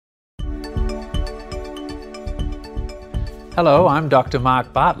Hello, I'm Dr.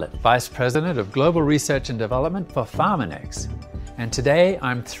 Mark Bartlett, Vice President of Global Research and Development for Pharmanex. And today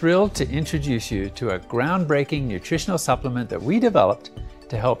I'm thrilled to introduce you to a groundbreaking nutritional supplement that we developed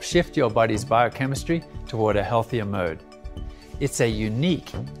to help shift your body's biochemistry toward a healthier mode. It's a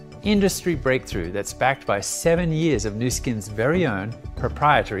unique industry breakthrough that's backed by 7 years of Nu Skin's very own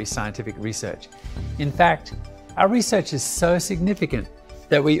proprietary scientific research. In fact, our research is so significant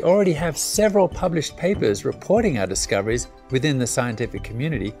that we already have several published papers reporting our discoveries within the scientific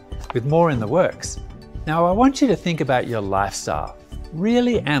community, with more in the works. Now, I want you to think about your lifestyle.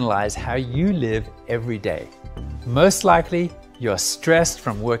 Really analyze how you live every day. Most likely, you're stressed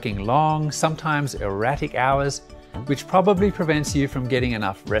from working long, sometimes erratic hours, which probably prevents you from getting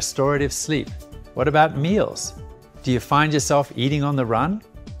enough restorative sleep. What about meals? Do you find yourself eating on the run?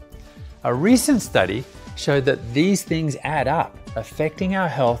 A recent study showed that these things add up, affecting our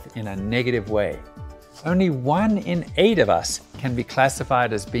health in a negative way. Only 1 in 8 of us can be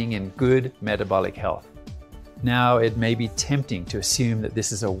classified as being in good metabolic health. Now, it may be tempting to assume that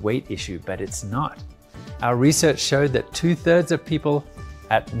this is a weight issue, but it's not. Our research showed that 2/3 of people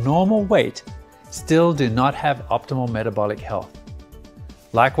at normal weight still do not have optimal metabolic health.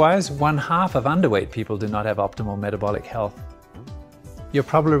 Likewise, 1/2 of underweight people do not have optimal metabolic health. You're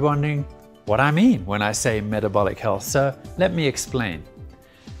probably wondering what I mean when I say metabolic health, so let me explain.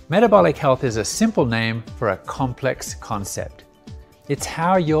 Metabolic health is a simple name for a complex concept. It's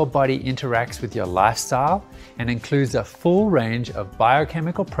how your body interacts with your lifestyle and includes a full range of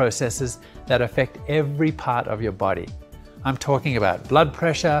biochemical processes that affect every part of your body. I'm talking about blood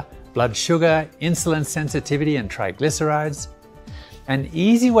pressure, blood sugar, insulin sensitivity, and triglycerides. An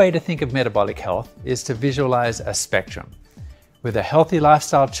easy way to think of metabolic health is to visualize a spectrum, with a healthy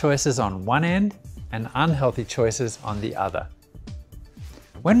lifestyle choices on one end and unhealthy choices on the other.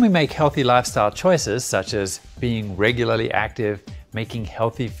 When we make healthy lifestyle choices, such as being regularly active, making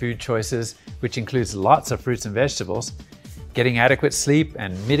healthy food choices, which includes lots of fruits and vegetables, getting adequate sleep,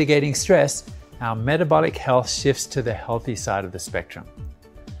 and mitigating stress, our metabolic health shifts to the healthy side of the spectrum.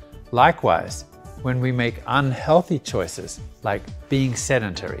 Likewise, when we make unhealthy choices, like being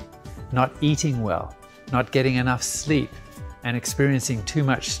sedentary, not eating well, not getting enough sleep, and experiencing too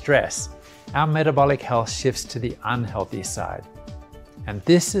much stress, our metabolic health shifts to the unhealthy side. And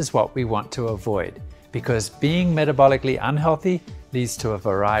this is what we want to avoid, because being metabolically unhealthy leads to a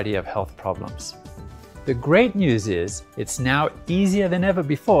variety of health problems. The great news is it's now easier than ever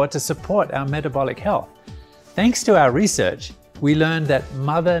before to support our metabolic health. Thanks to our research, we learned that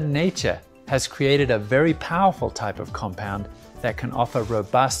Mother Nature has created a very powerful type of compound that can offer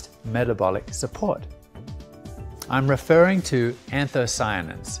robust metabolic support. I'm referring to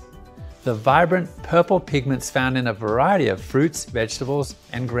anthocyanins, the vibrant purple pigments found in a variety of fruits, vegetables,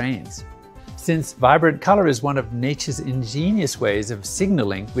 and grains. Since vibrant color is one of nature's ingenious ways of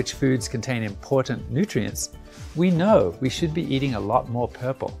signaling which foods contain important nutrients, we know we should be eating a lot more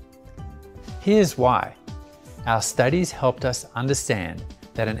purple. Here's why. Our studies helped us understand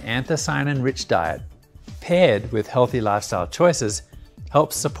that an anthocyanin-rich diet, paired with healthy lifestyle choices,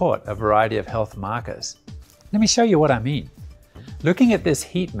 helps support a variety of health markers. Let me show you what I mean. Looking at this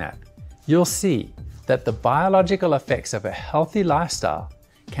heat map, you'll see that the biological effects of a healthy lifestyle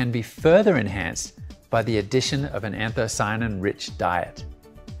can be further enhanced by the addition of an anthocyanin-rich diet.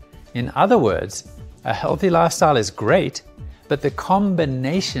 In other words, a healthy lifestyle is great, but the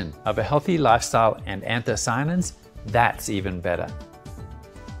combination of a healthy lifestyle and anthocyanins, that's even better.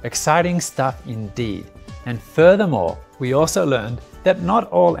 Exciting stuff indeed. And furthermore, we also learned that not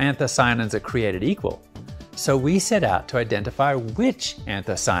all anthocyanins are created equal. So we set out to identify which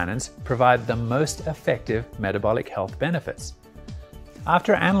anthocyanins provide the most effective metabolic health benefits.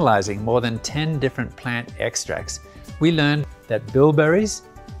 After analyzing more than 10 different plant extracts, we learned that bilberries,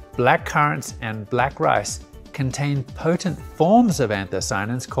 black currants, and black rice contain potent forms of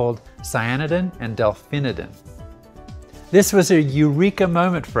anthocyanins called cyanidin and delphinidin. This was a eureka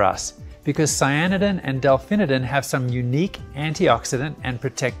moment for us because cyanidin and delphinidin have some unique antioxidant and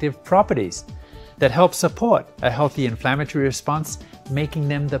protective properties that help support a healthy inflammatory response, making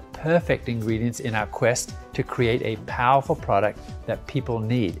them the perfect ingredients in our quest to create a powerful product that people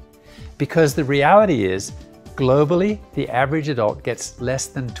need. Because the reality is, globally, the average adult gets less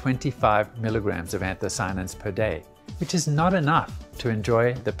than 25 milligrams of anthocyanins per day, which is not enough to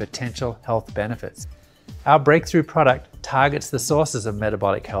enjoy the potential health benefits. Our breakthrough product targets the sources of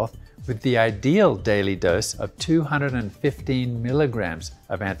metabolic health with the ideal daily dose of 215 milligrams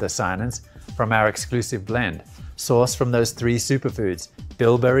of anthocyanins from our exclusive blend, sourced from those 3 superfoods: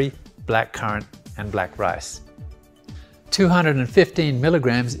 bilberry, blackcurrant, and black rice. 215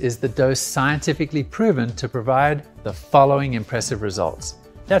 milligrams is the dose scientifically proven to provide the following impressive results.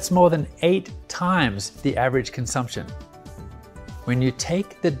 That's more than 8 times the average consumption. When you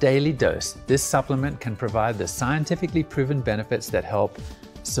take the daily dose, this supplement can provide the scientifically proven benefits that help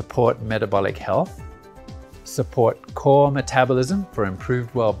support metabolic health, support core metabolism for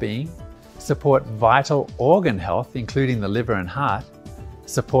improved well-being, support vital organ health, including the liver and heart,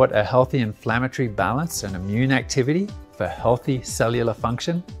 support a healthy inflammatory balance and immune activity for healthy cellular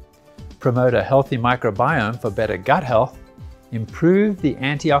function, promote a healthy microbiome for better gut health, improve the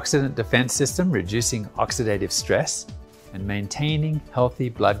antioxidant defense system, reducing oxidative stress, and maintaining healthy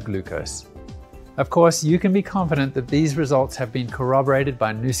blood glucose. Of course, you can be confident that these results have been corroborated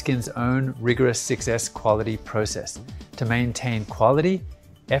by Nu Skin's own rigorous 6S quality process to maintain quality,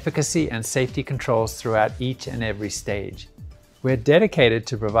 efficacy, and safety controls throughout each and every stage. We're dedicated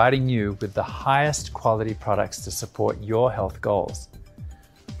to providing you with the highest quality products to support your health goals.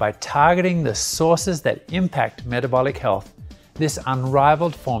 By targeting the sources that impact metabolic health, this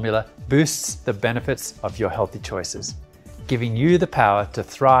unrivaled formula boosts the benefits of your healthy choices, giving you the power to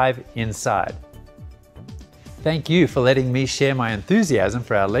thrive inside. Thank you for letting me share my enthusiasm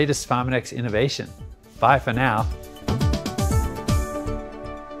for our latest Pharmanex innovation. Bye for now.